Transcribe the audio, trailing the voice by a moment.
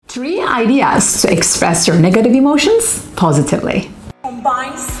3 ideas to express your negative emotions positively.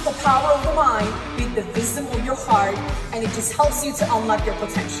 Combines the power of the mind with the wisdom of your heart, and it just helps you to unlock your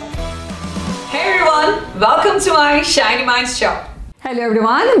potential. Hey everyone, welcome to my Shiny Minds show. Hello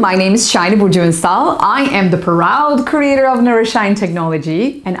everyone, my name is Shiny Burcu Ünsal. I am the proud creator of Neuroshine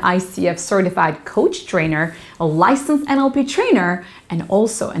Technology, an ICF certified coach trainer, a licensed NLP trainer, and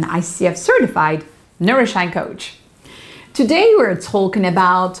also an ICF certified Neuroshine coach. Today we're talking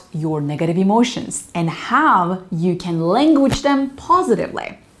about your negative emotions and how you can language them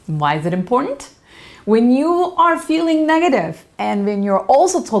positively. Why is it important? When you are feeling negative and when you're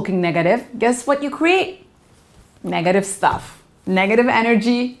also talking negative, guess what you create? Negative stuff, negative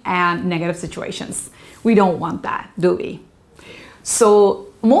energy, and negative situations. We don't want that, do we? So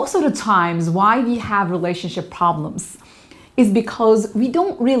most of the times why we have relationship problems is because we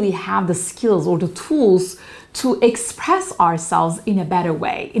don't really have the skills or the tools to express ourselves in a better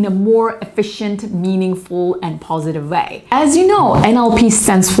way, in a more efficient, meaningful, and positive way. As you know, NLP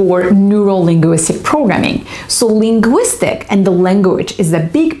stands for Neuro-Linguistic Programming. So linguistic and the language is a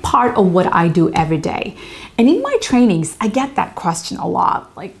big part of what I do every day. And in my trainings, I get that question a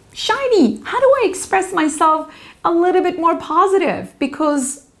lot. Like, Shiny, how do I express myself a little bit more positive?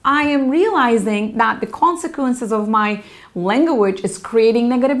 Because I am realizing that the consequences of my language is creating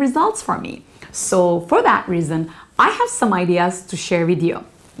negative results for me. So for that reason, I have some ideas to share with you.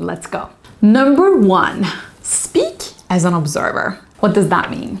 Let's go. Number 1, speak as an observer. What does that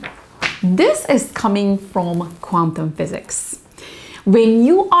mean? This is coming from quantum physics. When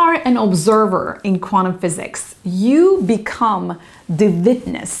you are an observer in quantum physics, you become the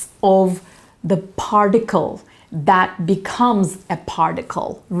witness of the particle that becomes a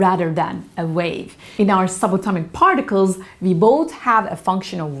particle rather than a wave. In our subatomic particles, we both have a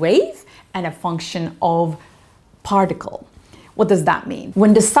function of wave and a function of particle. What does that mean?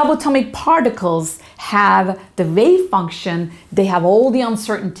 When the subatomic particles have the wave function, they have all the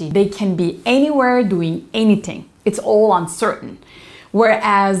uncertainty. They can be anywhere doing anything. It's all uncertain.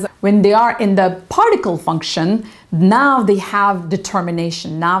 Whereas when they are in the particle function, now they have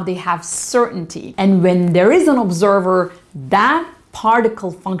determination, now they have certainty. And when there is an observer, that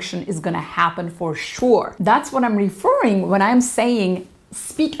particle function is going to happen for sure. That's what I'm referring when I'm saying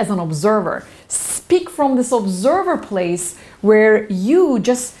speak as an observer. Speak from this observer place where you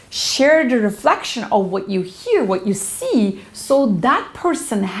just share the reflection of what you hear, what you see, so that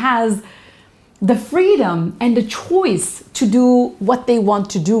person has the freedom and the choice to do what they want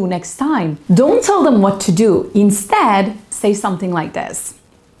to do next time. Don't tell them what to do. Instead, say something like this.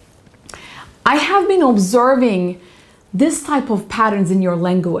 I have been observing this type of patterns in your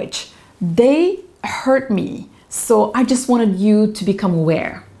language. They hurt me. So I just wanted you to become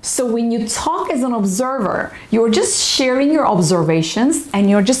aware. So when you talk as an observer, you're just sharing your observations and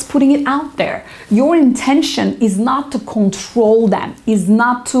you're just putting it out there. Your intention is not to control them, is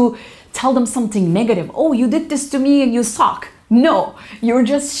not to tell them something negative. Oh, you did this to me and you suck. No, you're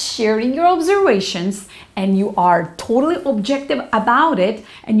just sharing your observations and you are totally objective about it,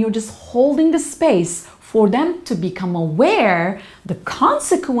 and you're just holding the space for them to become aware the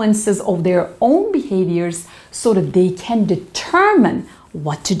consequences of their own behaviors so that they can determine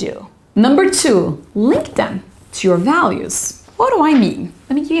what to do. Number 2, link them to your values. What do I mean?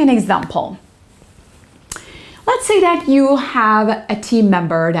 Let me give you an example. Let's say that you have a team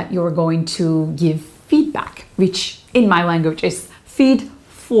member that you're going to give feedback, which in my language is feed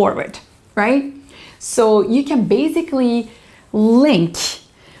forward, right? So you can basically link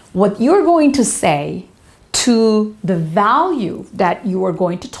what you're going to say to the value that you are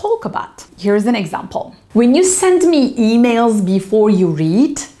going to talk about. Here's an example. When you send me emails before you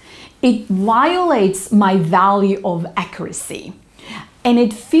read, it violates my value of accuracy. And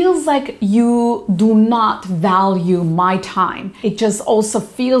it feels like you do not value my time. It just also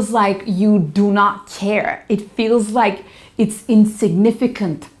feels like you do not care. It feels like it's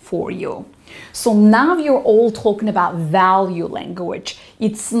insignificant for you. So now you're all talking about value language.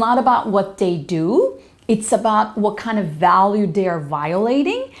 It's not about what they do. It's about what kind of value they are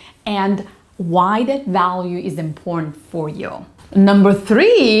violating and why that value is important for you. Number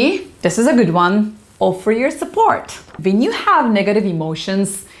 3, this is a good one. Offer your support. When you have negative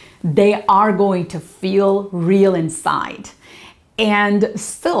emotions, they are going to feel real inside. And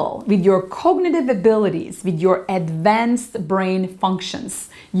still, with your cognitive abilities, with your advanced brain functions,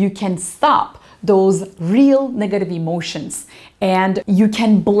 you can stop those real negative emotions, and you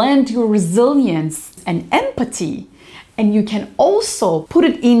can blend your resilience and empathy, and you can also put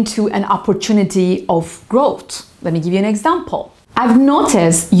it into an opportunity of growth. Let me give you an example. I've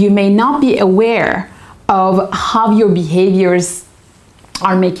noticed you may not be aware of how your behaviors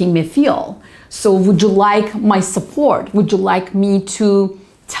are making me feel. So would you like my support? Would you like me to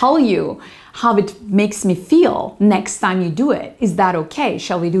tell you how it makes me feel next time you do it? Is that okay?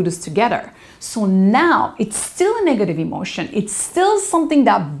 Shall we do this together? So now it's still a negative emotion. It's still something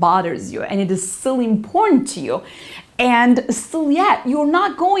that bothers you and it is still important to you. And still yet, you're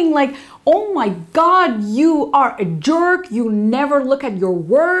not going like, oh my God, you are a jerk. You never look at your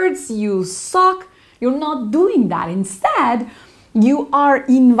words. You suck. You're not doing that. Instead, you are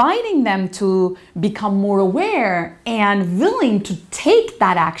inviting them to become more aware and willing to take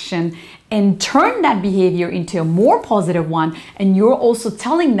that action and turn that behavior into a more positive one. And you're also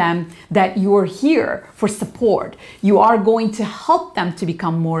telling them that you're here for support. You are going to help them to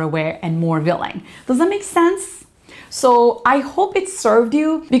become more aware and more willing. Does that make sense? So I hope it served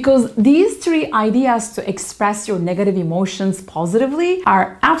you, because these 3 ideas to express your negative emotions positively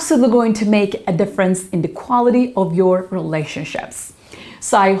are absolutely going to make a difference in the quality of your relationships.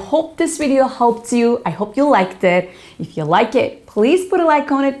 So I hope this video helped you. I hope you liked it. If you like it, please put a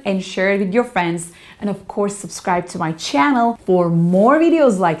like on it and share it with your friends. And of course, subscribe to my channel for more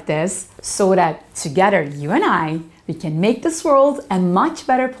videos like this, so that together, you and I, we can make this world a much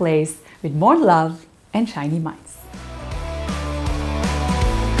better place with more love and shiny minds.